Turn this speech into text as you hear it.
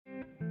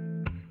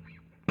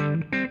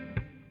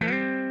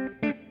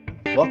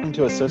Welcome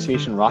to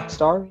Association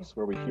Rockstars,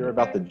 where we hear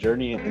about the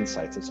journey and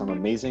insights of some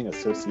amazing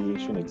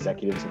association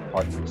executives and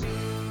partners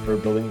who are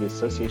building the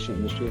association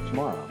industry of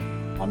tomorrow.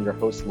 I'm your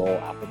host, Lowell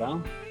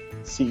Applebaum,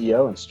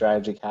 CEO and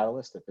Strategy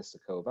Catalyst at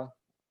Vistacova,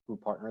 who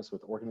partners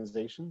with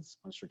organizations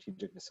on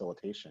strategic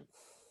facilitation.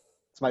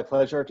 It's my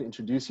pleasure to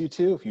introduce you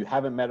to, if you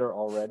haven't met her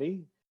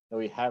already, that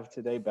we have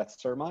today Beth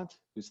Sermont,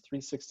 who's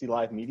 360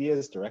 Live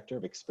Media's Director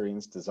of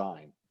Experience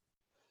Design.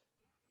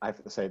 I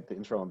have to say, the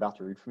intro I'm about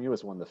to read from you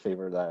is one of the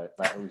favorite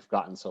that we've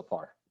gotten so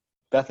far.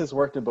 Beth has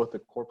worked in both the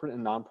corporate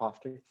and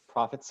nonprofit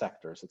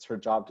sectors. It's her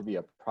job to be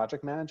a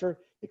project manager,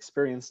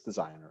 experience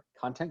designer,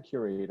 content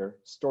curator,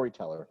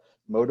 storyteller,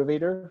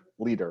 motivator,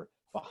 leader,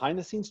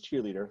 behind-the-scenes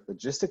cheerleader,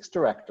 logistics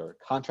director,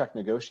 contract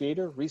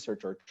negotiator,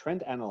 researcher,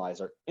 trend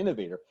analyzer,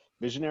 innovator,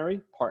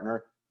 visionary,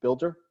 partner,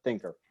 builder,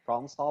 thinker,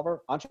 problem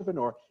solver,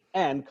 entrepreneur,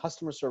 and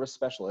customer service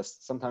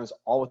specialist, sometimes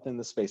all within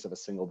the space of a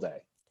single day.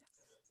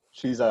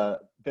 She's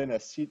been a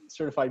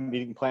certified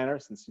meeting planner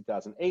since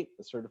 2008,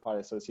 a certified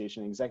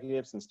association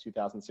executive since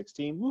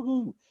 2016,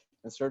 woohoo,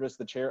 and served as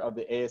the chair of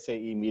the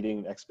ASAE Meeting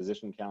and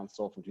Exposition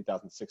Council from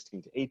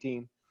 2016 to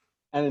 18.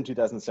 And in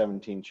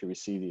 2017, she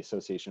received the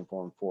Association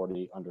Forum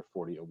 40 Under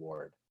 40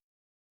 Award.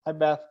 Hi,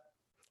 Beth.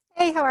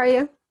 Hey, how are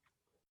you?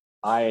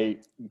 I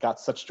got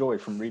such joy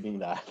from reading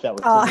that.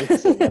 That was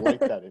amazing. I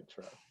like that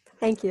intro.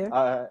 Thank you.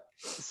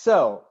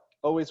 So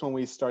always when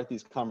we start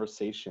these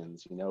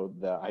conversations, you know,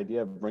 the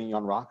idea of bringing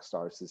on rock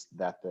stars is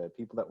that the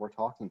people that we're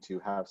talking to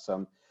have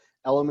some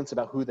elements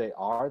about who they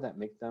are that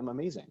make them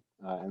amazing.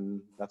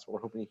 And that's what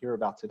we're hoping to hear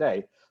about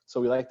today.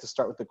 So we like to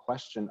start with the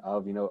question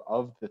of, you know,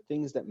 of the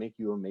things that make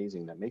you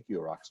amazing, that make you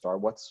a rock star,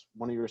 what's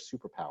one of your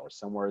superpowers,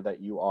 somewhere that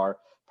you are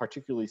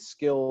particularly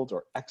skilled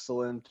or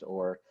excellent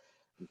or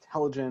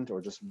intelligent,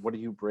 or just what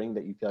do you bring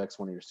that you feel like is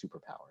one of your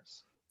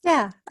superpowers?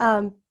 Yeah.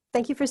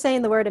 Thank you for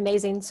saying the word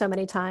amazing so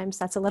many times.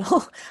 That's a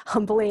little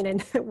humbling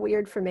and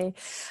weird for me.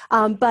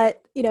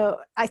 But, you know,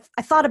 I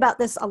thought about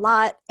this a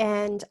lot,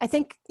 and I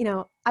think, you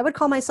know, I would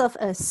call myself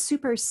a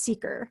super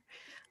seeker.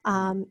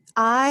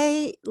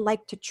 I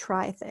like to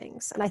try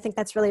things, and I think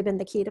that's really been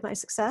the key to my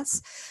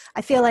success.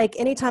 I feel like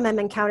anytime I'm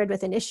encountered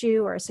with an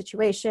issue or a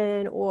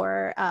situation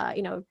or,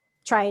 you know,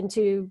 trying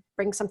to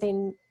bring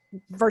something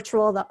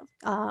virtual,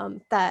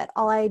 that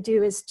all I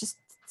do is just,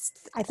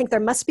 I think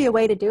there must be a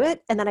way to do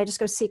it. And then I just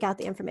go seek out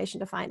the information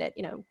to find it,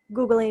 you know,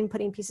 Googling,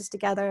 putting pieces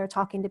together,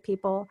 talking to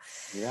people.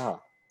 Yeah.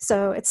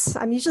 So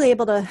I'm usually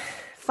able to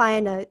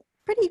find a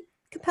pretty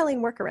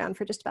compelling workaround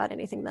for just about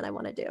anything that I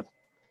want to do.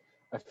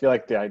 I feel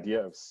like the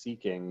idea of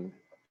seeking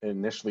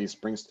initially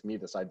brings to me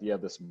this idea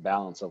of this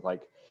balance of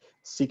like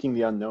seeking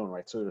the unknown,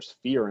 right? So there's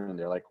fear in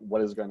there, like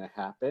what is going to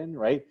happen,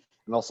 right?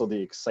 And also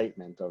the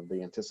excitement of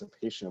the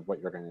anticipation of what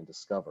you're going to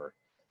discover.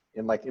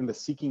 And like in the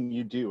seeking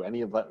you do,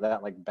 any of that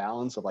like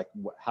balance of like,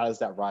 how does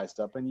that rise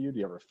up in you? Do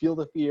you ever feel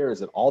the fear?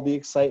 Is it all the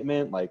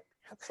excitement? Like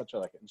that's such a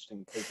like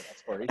interesting place of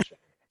exploration.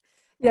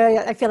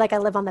 Yeah, I feel like I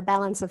live on the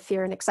balance of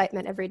fear and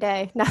excitement every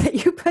day, now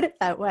that you put it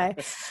that way.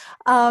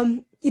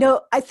 You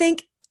know, I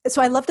think, so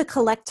I love to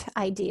collect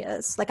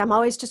ideas. Like I'm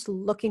always just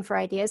looking for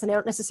ideas, and I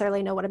don't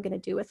necessarily know what I'm going to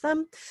do with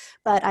them,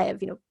 but I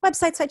have, you know,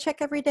 websites I check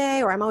every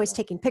day, or I'm always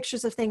taking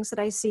pictures of things that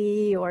I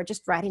see, or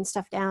just writing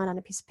stuff down on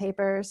a piece of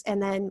paper. And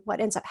then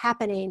what ends up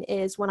happening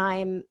is when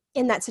I'm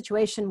in that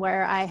situation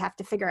where I have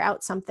to figure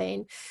out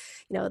something,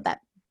 you know,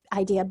 that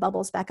idea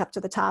bubbles back up to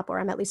the top, or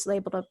I'm at least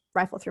able to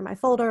rifle through my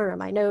folder or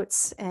my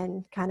notes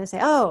and kind of say,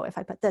 oh, if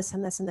I put this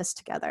and this and this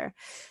together.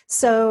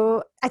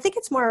 So I think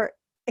it's more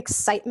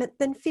excitement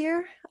than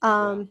fear.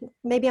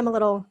 Maybe I'm a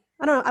little,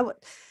 I don't know,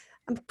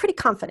 I'm pretty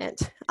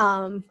confident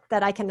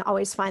that I can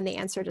always find the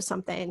answer to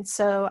something.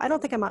 So I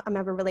don't think I'm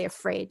ever really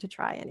afraid to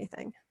try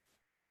anything.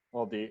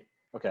 Well,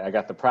 okay, I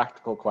got the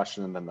practical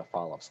question and then the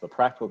follow-up. So the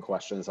practical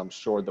question is, I'm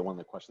sure that one of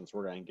the questions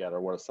we're going to get are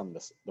what are some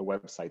of the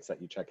websites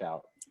that you check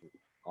out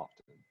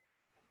often?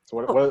 So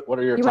what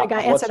are your top? You want to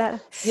answer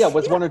that? Yeah,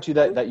 what's one or two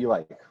that you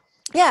like?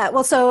 Yeah,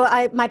 well,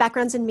 so my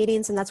background's in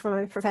meetings, and that's where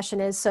my profession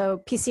is.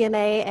 So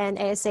PCMA and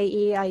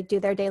ASAE, I do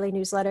their daily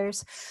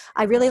newsletters.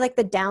 I really like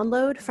the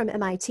Download from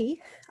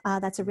MIT.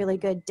 That's a really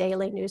good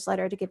daily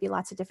newsletter to give you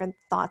lots of different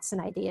thoughts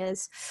and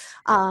ideas.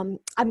 I'm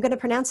going to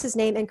pronounce his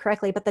name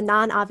incorrectly, but the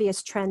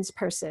Non-Obvious Trends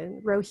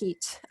person,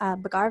 Rohit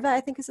Bhargava, I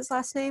think is his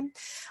last name.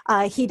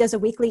 He does a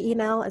weekly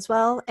email as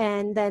well.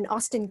 And then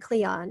Austin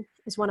Kleon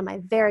is one of my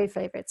very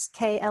favorites,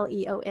 Kleon.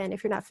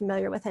 If you're not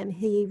familiar with him,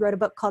 he wrote a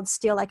book called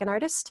Steal Like an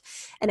Artist.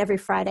 And every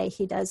Friday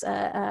he does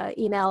a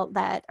email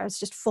that is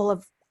just full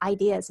of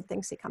ideas and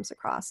things he comes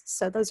across.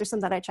 So those are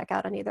some that I check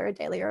out on either a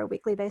daily or a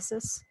weekly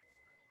basis.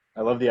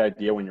 I love the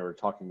idea when you were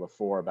talking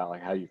before about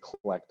like how you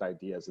collect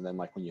ideas, and then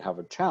like when you have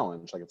a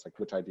challenge, like it's like,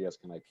 which ideas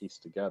can I piece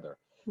together?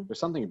 There's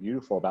something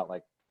beautiful about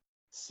like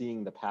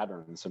seeing the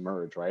patterns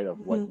emerge, right, of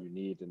what you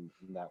need in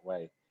that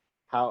way.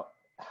 How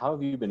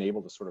have you been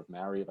able to sort of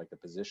marry like the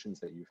positions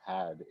that you've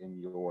had in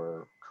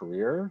your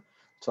career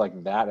to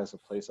like that as a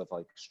place of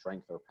like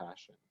strength or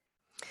passion?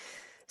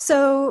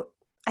 So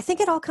I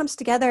think it all comes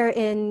together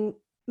in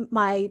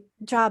my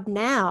job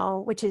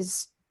now, which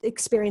is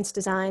experience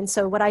design.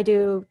 So what I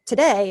do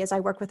today is I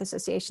work with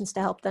associations to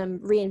help them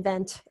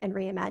reinvent and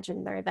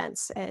reimagine their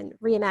events and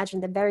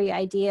reimagine the very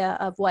idea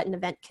of what an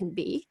event can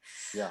be.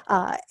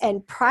 Yeah.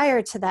 And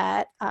prior to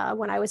that,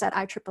 when I was at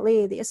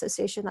IEEE, the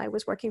association I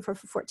was working for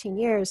 14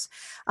 years,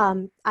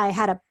 I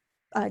had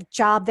a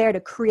job there to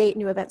create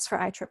new events for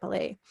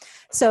IEEE.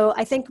 So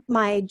I think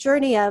my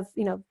journey of,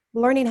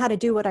 learning how to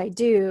do what I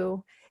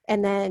do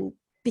and then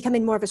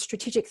becoming more of a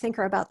strategic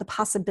thinker about the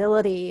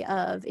possibility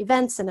of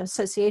events and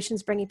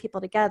associations bringing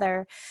people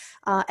together,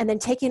 and then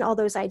taking all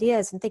those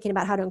ideas and thinking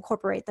about how to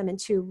incorporate them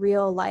into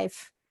real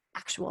life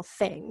actual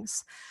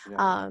things.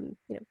 Yeah.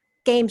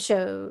 Game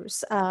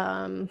shows,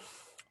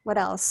 what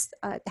else?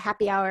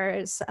 Happy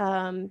hours,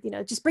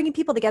 just bringing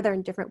people together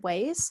in different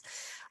ways.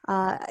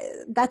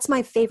 That's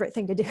my favorite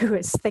thing to do,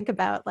 is think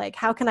about like,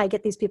 how can I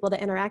get these people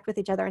to interact with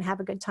each other and have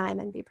a good time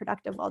and be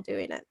productive while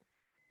doing it?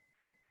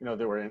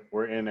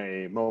 We're in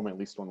a moment, at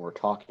least when we're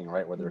talking,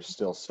 right, where there's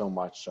still so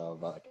much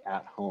of like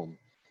at home.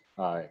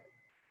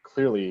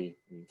 Clearly,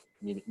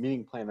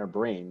 meeting planner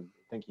brain,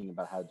 thinking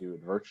about how to do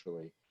it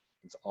virtually.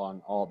 It's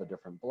on all the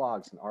different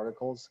blogs and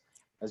articles.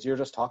 As you're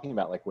just talking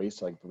about, like ways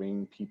to like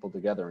bring people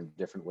together in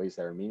different ways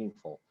that are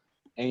meaningful.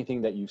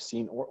 Anything that you've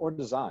seen or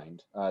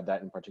designed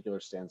that in particular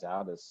stands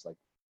out as like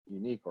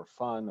unique or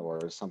fun,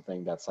 or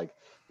something that's like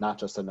not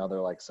just another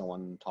like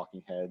someone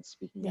talking head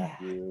speaking at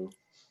you?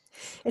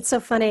 It's so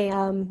funny.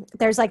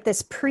 There's like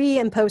this pre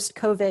and post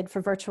COVID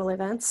for virtual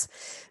events.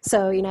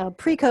 So,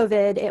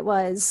 pre-COVID, it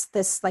was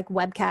this like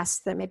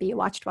webcast that maybe you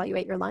watched while you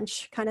ate your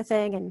lunch kind of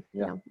thing and,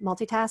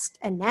 multitasked.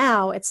 And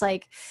now it's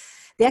like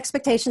the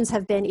expectations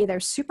have been either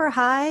super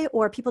high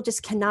or people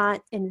just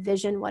cannot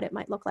envision what it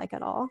might look like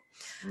at all.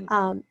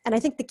 And I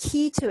think the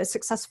key to a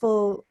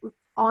successful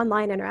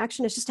online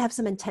interaction is just to have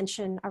some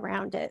intention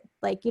around it.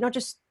 Like, you don't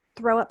just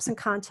throw up some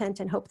content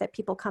and hope that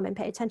people come and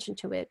pay attention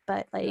to it,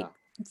 but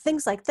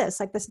things like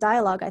this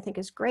dialogue, I think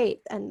is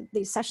great. And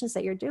these sessions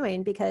that you're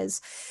doing,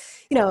 because,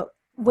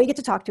 we get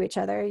to talk to each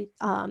other.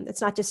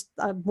 It's not just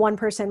one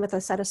person with a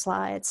set of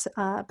slides,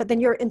 but then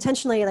you're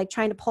intentionally like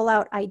trying to pull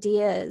out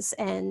ideas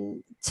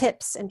and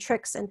tips and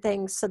tricks and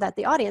things so that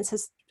the audience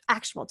has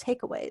actual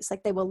takeaways.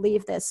 Like they will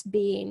leave this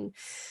being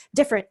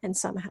different in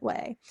some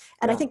way.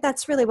 And I think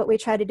that's really what we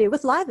try to do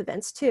with live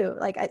events too.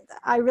 Like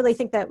I really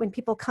think that when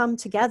people come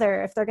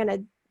together, if they're going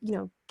to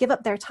give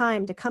up their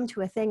time to come to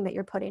a thing that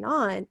you're putting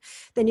on,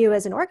 then you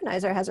as an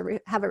organizer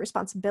have a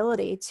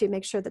responsibility to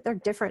make sure that they're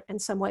different in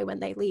some way when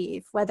they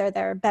leave, whether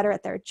they're better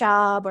at their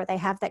job or they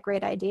have that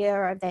great idea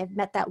or they've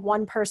met that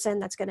one person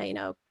that's going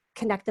to,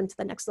 connect them to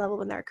the next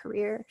level in their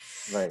career.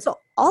 Right. So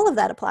all of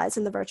that applies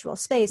in the virtual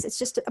space. It's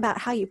just about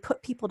how you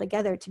put people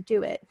together to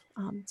do it.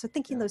 So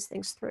thinking those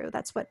things through,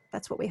 that's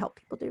what we help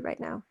people do right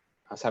now.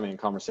 I was having a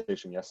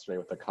conversation yesterday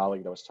with a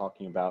colleague that was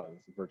talking about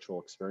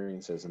virtual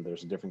experiences, and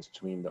there's a difference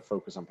between the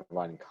focus on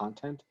providing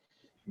content,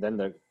 then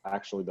the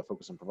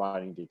focus on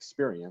providing the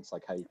experience,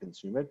 like how you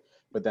consume it,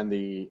 but then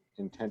the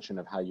intention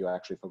of how you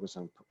actually focus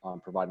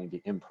on providing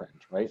the imprint,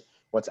 right?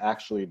 What's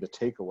actually the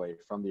takeaway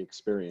from the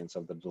experience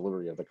of the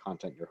delivery of the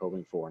content you're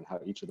hoping for, and how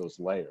each of those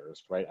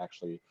layers, right,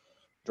 actually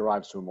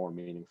derives to a more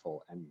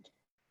meaningful end.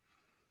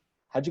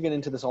 How'd you get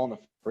into this all in the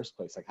first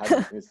place? Like,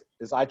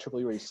 is IEEE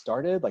where you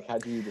started? Like, how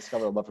did you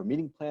discover a love for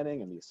meeting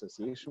planning and the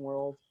association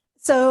world?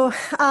 So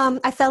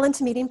I fell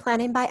into meeting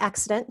planning by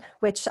accident,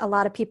 which a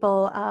lot of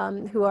people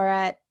who are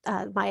at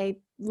my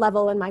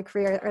level in my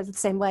career are the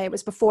same way. It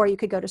was before you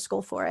could go to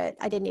school for it.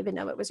 I didn't even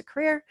know it was a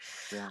career.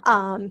 Yeah.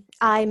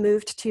 I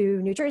moved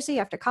to New Jersey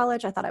after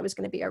college. I thought I was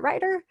going to be a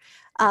writer.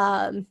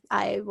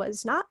 I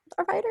was not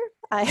a writer.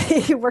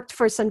 I worked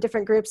for some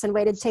different groups and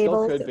waited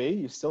tables. Still could be.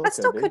 You still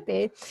could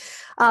be.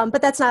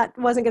 But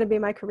wasn't going to be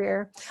my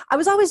career. I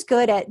was always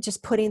good at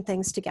just putting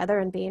things together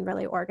and being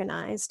really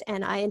organized.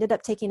 And I ended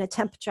up taking a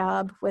temp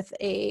job with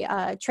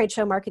a trade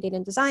show marketing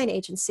and design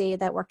agency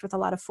that worked with a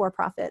lot of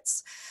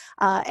for-profits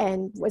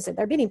and was in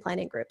their meeting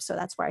planning group. So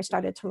that's where I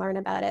started to learn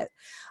about it.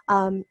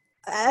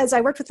 As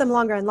I worked with them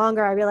longer and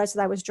longer, I realized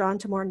that I was drawn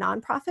to more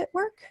nonprofit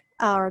work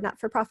or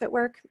not-for-profit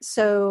work.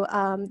 So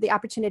the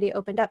opportunity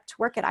opened up to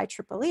work at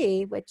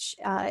IEEE, which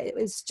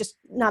is just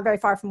not very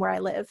far from where I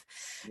live.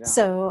 Yeah.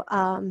 So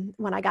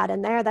when I got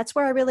in there, that's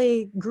where I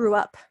really grew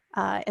up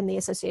in the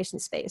association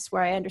space,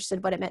 where I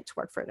understood what it meant to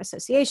work for an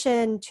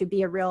association, to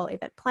be a real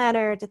event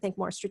planner, to think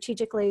more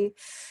strategically.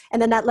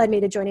 And then that led me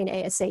to joining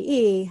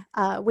ASAE.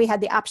 We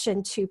had the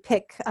option to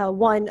pick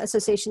one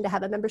association to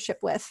have a membership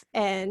with.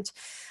 And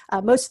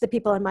most of the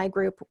people in my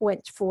group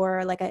went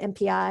for like an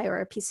MPI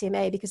or a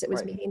PCMA because it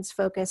was meetings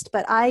focused.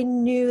 But I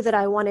knew that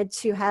I wanted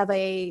to have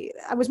I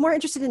was more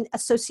interested in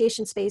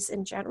association space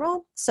in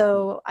general.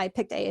 So I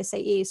picked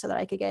ASAE so that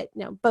I could get,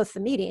 both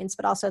the meetings,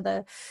 but also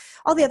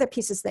all the other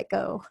pieces that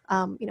go,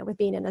 with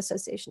being an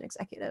association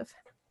executive.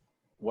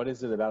 What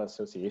is it about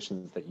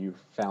associations that you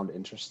found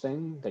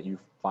interesting, that you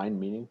find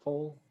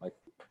meaningful? Like,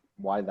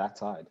 why that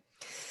side?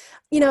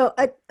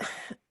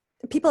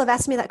 People have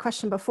asked me that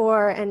question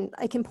before, and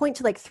I can point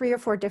to like 3 or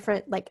 4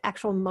 different like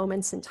actual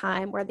moments in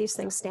time where these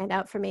things stand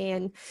out for me.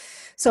 And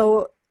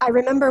so I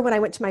remember when I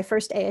went to my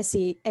first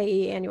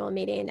AE annual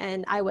meeting,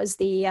 and I was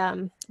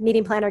the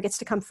meeting planner gets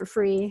to come for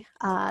free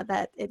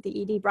that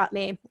the ED brought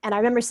me. And I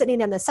remember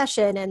sitting in the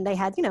session, and they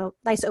had,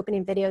 nice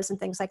opening videos and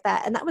things like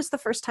that. And that was the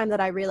first time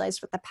that I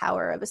realized what the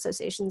power of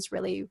associations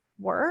really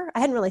were. I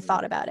hadn't really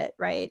thought about it,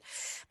 right?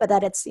 But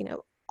that it's,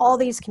 all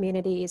these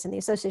communities and the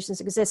associations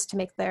exist to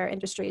make their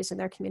industries and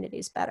their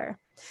communities better.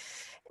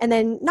 And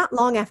then not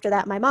long after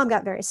that, my mom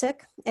got very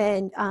sick.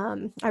 And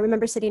I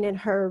remember sitting in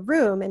her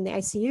room in the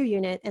ICU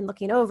unit and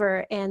looking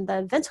over, and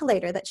the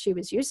ventilator that she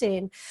was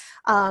using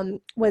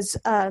was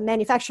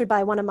manufactured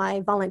by one of my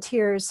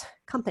volunteers'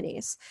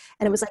 companies.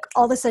 And it was like,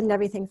 all of a sudden,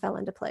 everything fell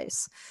into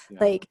place. Yeah.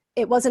 Like,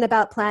 it wasn't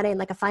about planning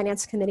like a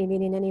finance committee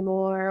meeting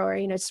anymore, or,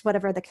 just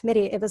whatever the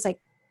committee. It was like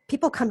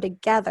people come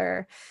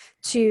together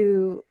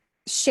to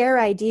share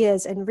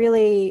ideas and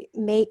really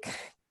make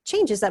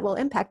changes that will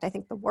impact, I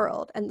think, the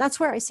world. And that's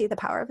where I see the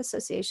power of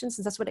associations,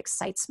 and that's what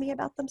excites me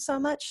about them so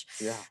much.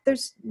 Yeah.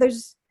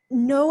 There's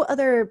no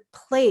other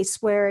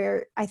place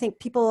where I think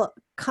people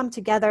come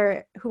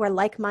together who are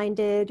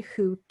like-minded,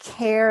 who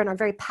care and are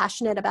very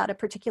passionate about a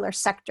particular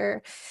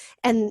sector.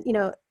 And,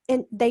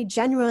 and they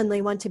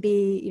genuinely want to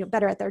be,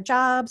 better at their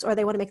jobs, or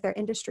they want to make their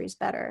industries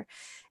better.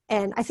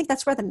 And I think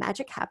that's where the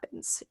magic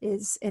happens,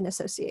 is in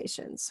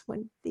associations,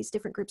 when these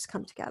different groups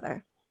come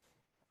together.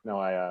 No,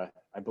 I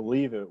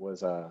believe it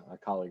was a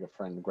colleague, a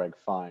friend, Greg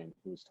Fine,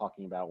 who was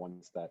talking about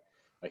once that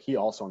he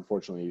also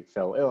unfortunately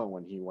fell ill. And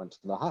when he went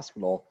to the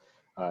hospital,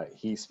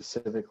 he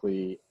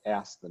specifically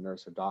asked the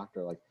nurse or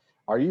doctor, like,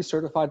 "Are you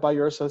certified by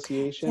your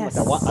association?" Yes.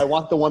 Like, I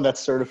want the one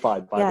that's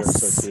certified by their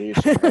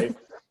association, right?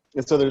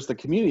 And so there's the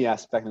community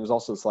aspect, and there's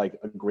also this like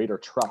a greater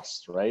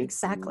trust, right?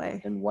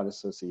 Exactly. In what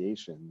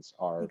associations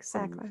are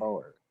putting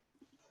forward.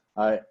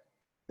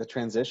 The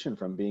transition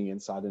from being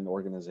inside an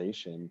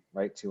organization,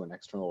 right, to an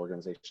external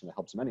organization that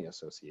helps many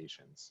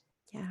associations.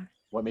 Yeah.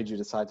 What made you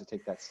decide to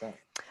take that step?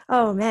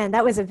 Oh man,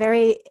 that was a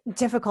very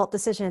difficult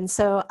decision.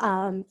 So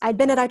I'd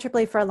been at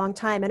IEEE for a long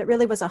time, and it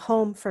really was a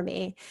home for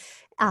me.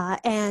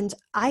 And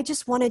I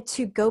just wanted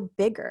to go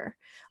bigger.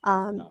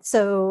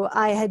 So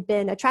I had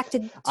been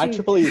attracted to...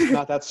 IEEE is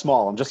not that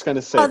small. I'm just going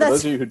to say, for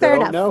those of you who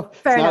don't know,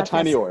 it's not a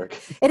tiny org.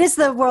 It is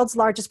the world's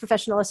largest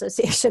professional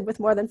association with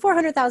more than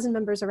 400,000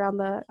 members around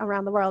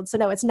the world. So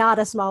no, it's not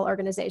a small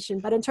organization,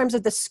 but in terms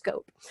of the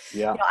scope,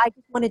 I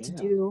just wanted to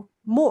do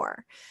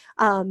more.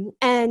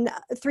 And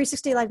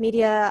 360 Live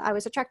Media, I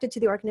was attracted to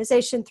the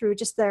organization through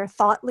just their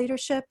thought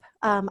leadership.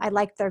 I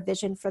liked their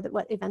vision for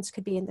what events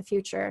could be in the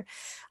future.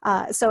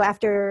 So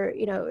after,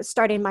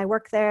 starting my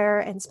work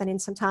there and spending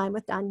some time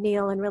with Don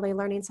Neal and really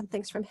learning some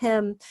things from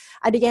him,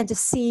 I began to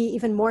see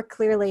even more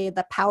clearly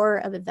the power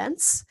of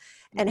events,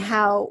 and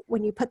how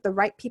when you put the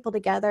right people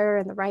together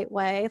in the right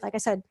way, like I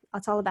said,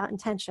 it's all about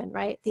intention,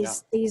 right?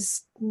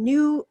 These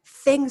new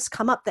things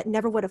come up that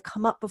never would have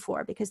come up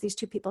before, because these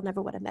two people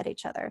never would have met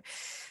each other.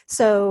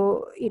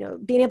 So,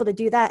 being able to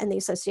do that in the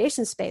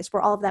association space,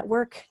 where all of that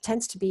work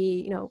tends to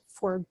be,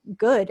 for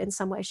good in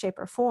some way, shape,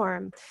 or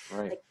form,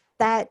 right.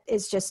 That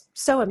is just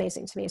so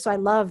amazing to me. So I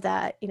love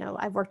that,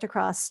 I've worked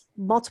across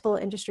multiple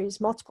industries,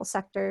 multiple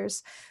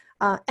sectors.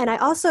 And I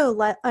also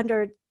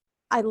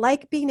I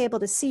like being able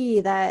to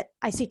see that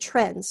I see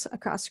trends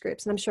across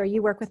groups. And I'm sure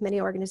you work with many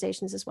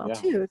organizations as well,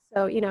 too.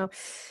 So,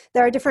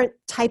 there are different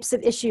types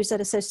of issues that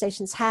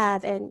associations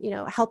have, and,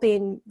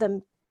 helping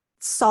them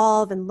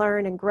solve and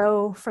learn and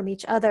grow from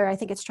each other, I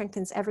think it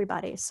strengthens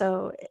everybody.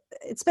 So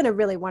it's been a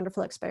really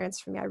wonderful experience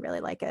for me. I really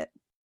like it.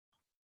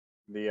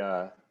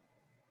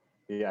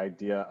 The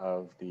idea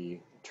of the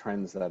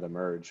trends that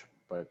emerge,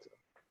 but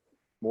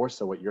more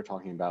so what you're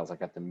talking about is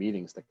like at the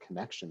meetings, the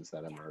connections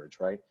that emerge,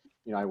 right?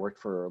 I worked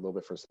for a little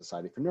bit for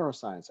Society for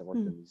Neuroscience. I worked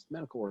in these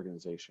medical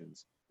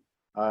organizations.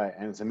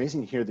 And it's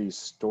amazing to hear these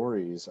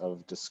stories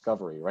of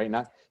discovery, right?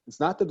 It's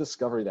not the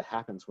discovery that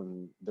happens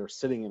when they're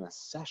sitting in a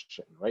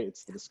session, right?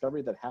 It's the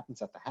discovery that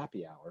happens at the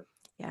happy hour.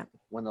 Yeah.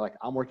 When they're like,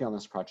 I'm working on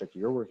this project,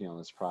 you're working on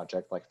this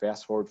project, like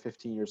fast forward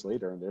 15 years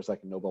later, and there's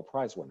like Nobel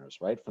Prize winners,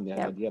 right? From the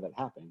idea that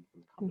happened,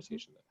 from the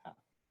conversation that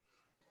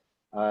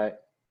happened.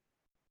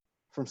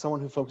 From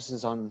someone who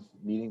focuses on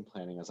meeting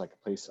planning as like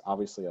a place,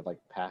 obviously, of like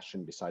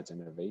passion besides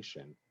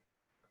innovation,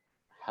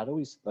 how do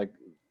we, like,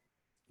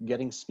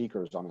 getting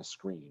speakers on a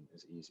screen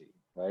is easy,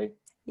 right?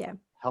 Yeah.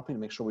 Helping to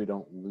make sure we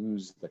don't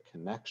lose the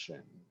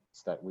connections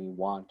that we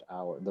want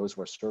those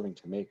we're serving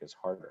to make is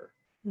harder.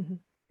 Mm-hmm.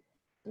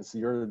 So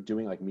you're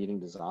doing like meeting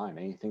design,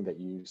 anything that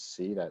you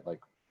see that like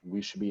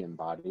we should be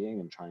embodying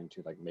and trying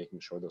to like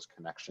making sure those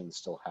connections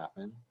still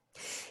happen?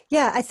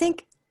 Yeah, I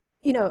think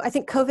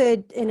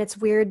COVID in its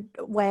weird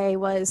way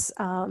was,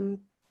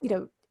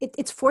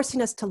 it's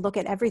forcing us to look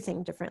at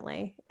everything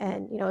differently.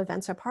 And,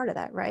 events are part of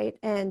that, right?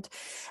 And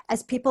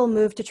as people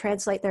move to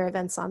translate their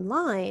events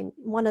online,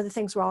 one of the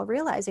things we're all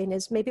realizing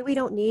is maybe we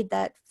don't need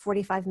that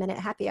 45-minute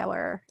happy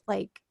hour,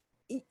 like,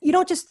 you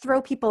don't just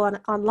throw people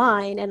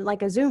online and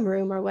like a Zoom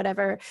room or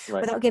whatever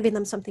Right. without giving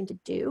them something to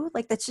do.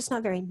 Like that's just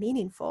not very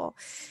meaningful.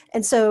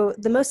 And so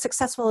the most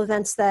successful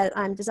events that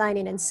I'm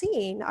designing and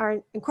seeing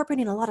are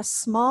incorporating a lot of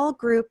small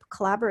group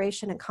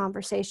collaboration and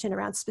conversation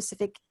around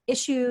specific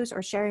issues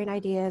or sharing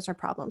ideas or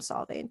problem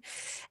solving.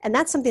 And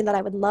that's something that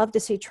I would love to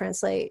see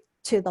translate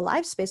to the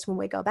live space when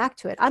we go back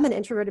to it. I'm an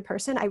introverted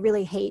person. I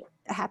really hate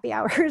happy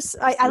hours.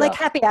 I like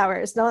happy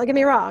hours, don't get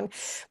me wrong,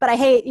 but I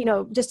hate,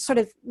 just sort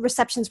of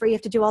receptions where you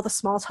have to do all the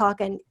small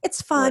talk, and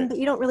it's fun, but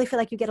you don't really feel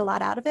like you get a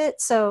lot out of it.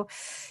 So,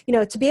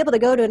 to be able to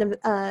go to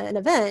an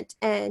event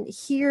and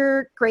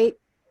hear great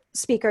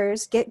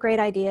speakers, get great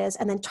ideas,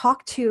 and then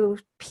talk to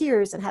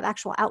peers and have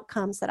actual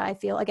outcomes that I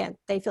feel, again,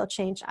 they feel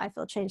changed, I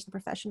feel changed, the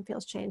profession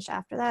feels changed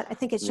after that. I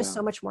think it's just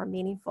so much more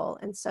meaningful.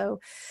 And so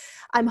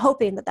I'm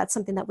hoping that that's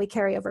something that we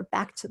carry over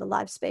back to the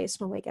live space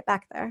when we get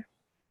back there.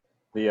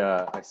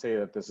 I say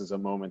that this is a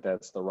moment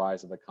that's the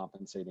rise of the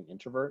compensating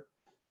introvert,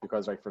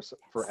 because like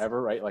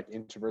forever, right? Like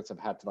introverts have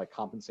had to like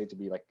compensate to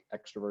be like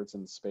extroverts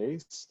in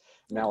space.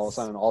 Now all of a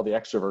sudden all the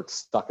extroverts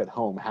stuck at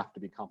home have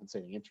to be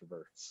compensating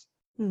introverts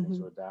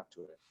to adapt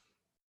to it.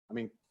 I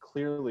mean,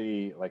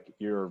 clearly, like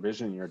your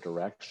vision, your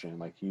direction,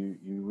 like you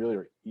really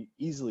are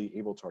easily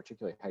able to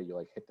articulate how you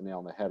like hit the nail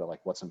on the head of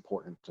like what's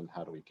important and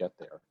how do we get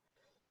there.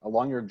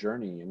 Along your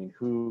journey, I mean,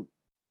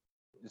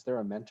 is there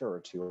a mentor or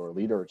two or a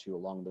leader or two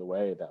along the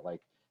way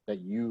that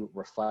you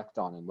reflect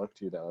on and look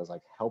to that has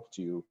like helped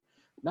you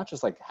not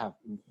just like have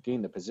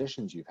gained the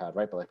positions you've had,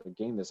 right, but like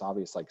gain this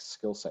obvious like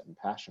skill set and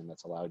passion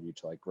that's allowed you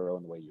to like grow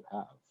in the way you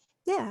have?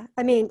 Yeah.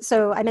 I mean,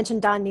 so I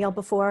mentioned Don Neal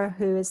before,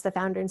 who is the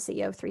founder and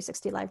CEO of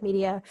 360 Live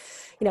Media.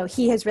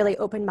 He has really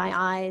opened my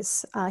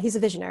eyes. He's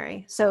a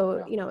visionary.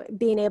 So,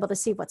 being able to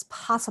see what's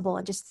possible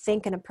and just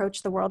think and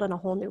approach the world in a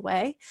whole new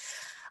way.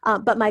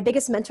 But my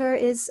biggest mentor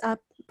is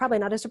probably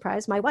not a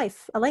surprise, my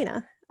wife,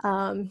 Elena.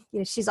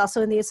 She's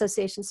also in the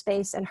association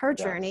space, and her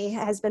journey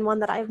has been one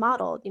that I've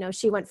modeled.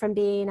 She went from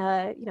being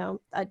a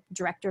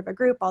director of a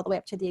group all the way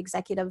up to the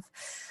executive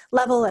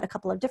level at a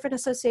couple of different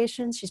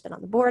associations. She's been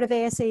on the board of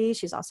ASAE.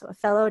 She's also a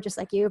fellow, just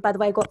like you. By the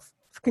way,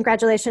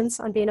 congratulations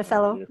on being a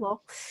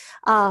fellow.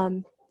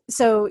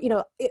 So,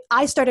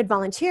 I started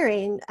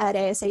volunteering at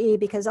ASAE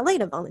because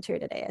Elena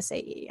volunteered at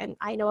ASAE. And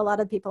I know a lot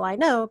of people I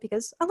know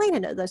because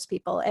Elena knows those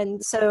people.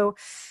 And so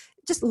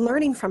just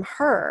learning from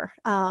her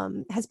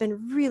has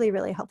been really,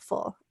 really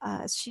helpful.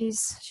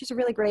 She's a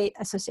really great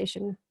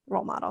association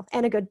role model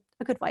and a good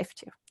wife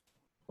too.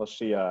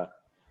 Well,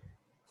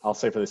 I'll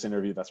say for this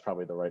interview, that's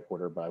probably the right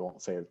order, but I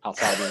won't say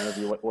outside the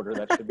interview what order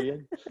that should be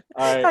in.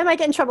 I might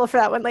get in trouble for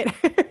that one later.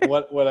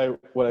 What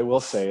I will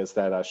say is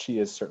that she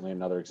is certainly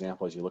another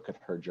example as you look at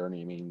her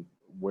journey. I mean,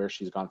 where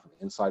she's gone from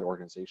inside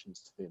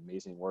organizations to the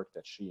amazing work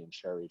that she and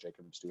Sherry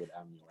Jacobs do at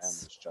MUM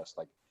is just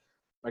like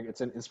it's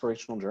an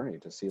inspirational journey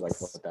to see like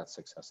what that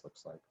success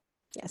looks like.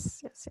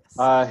 Yes.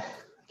 I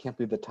can't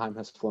believe the time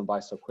has flown by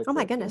so quickly. Oh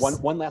my goodness.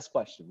 One last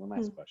question.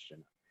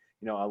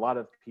 A lot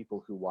of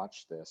people who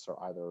watch this are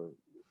either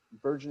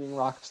burgeoning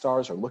rock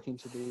stars or looking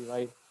to be,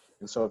 right?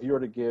 And so if you were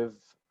to give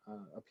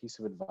a piece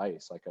of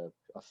advice, like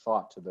a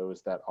thought to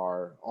those that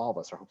are, all of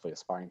us are hopefully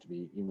aspiring to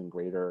be even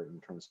greater in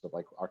terms of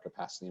like our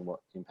capacity and what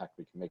impact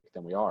we can make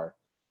than we are,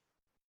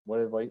 what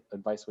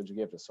advice would you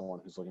give to someone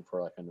who's looking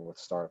for like a North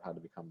Star of how to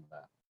become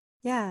that?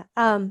 Yeah.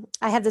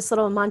 I have this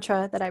little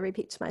mantra that I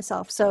repeat to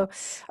myself. So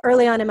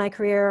early on in my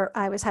career,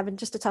 I was having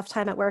just a tough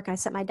time at work. I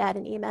sent my dad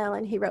an email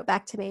and he wrote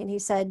back to me and he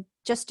said,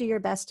 just do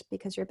your best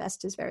because your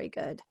best is very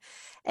good.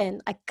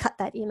 And I cut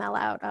that email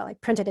out. I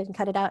printed it and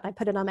cut it out and I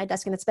put it on my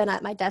desk, and it's been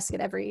at my desk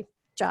at every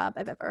job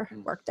I've ever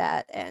worked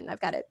at. And I've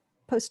got it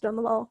posted on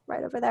the wall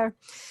right over there.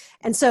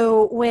 And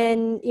so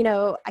when,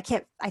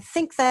 I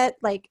think that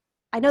like,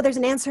 I know there's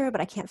an answer, but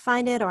I can't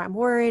find it, or I'm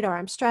worried, or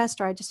I'm stressed,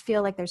 or I just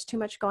feel like there's too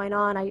much going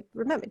on. I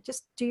remember,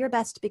 just do your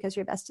best because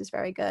your best is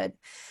very good.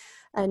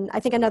 And I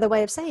think another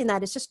way of saying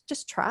that is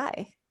just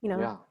try,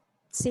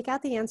 seek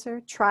out the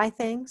answer, try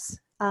things,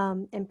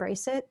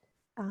 embrace it.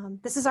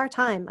 This is our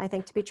time, I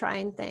think, to be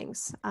trying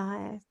things.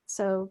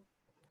 So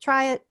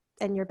try it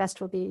and your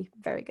best will be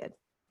very good.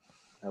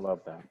 I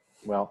love that.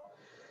 Well,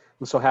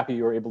 I'm so happy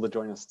you were able to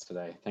join us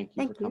today. Thank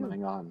you for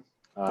coming on.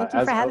 Thank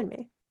you for having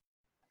me.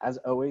 As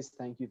always,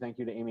 thank you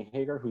to Amy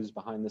Hager, who's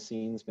behind the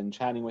scenes, been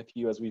chatting with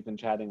you as we've been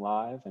chatting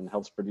live and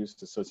helps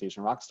produce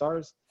Association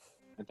Rockstars.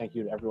 And thank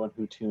you to everyone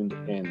who tuned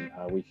in.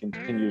 We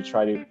continue to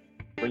try to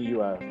bring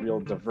you a real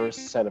diverse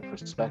set of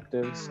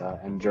perspectives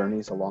and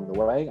journeys along the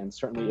way. And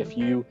certainly if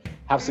you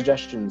have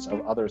suggestions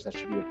of others that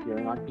should be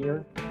appearing on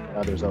here,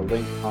 there's a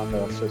link on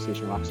the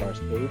Association Rockstars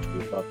page.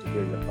 We'd love to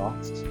hear your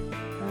thoughts.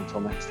 And until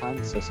next time,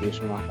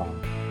 Association Rock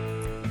On.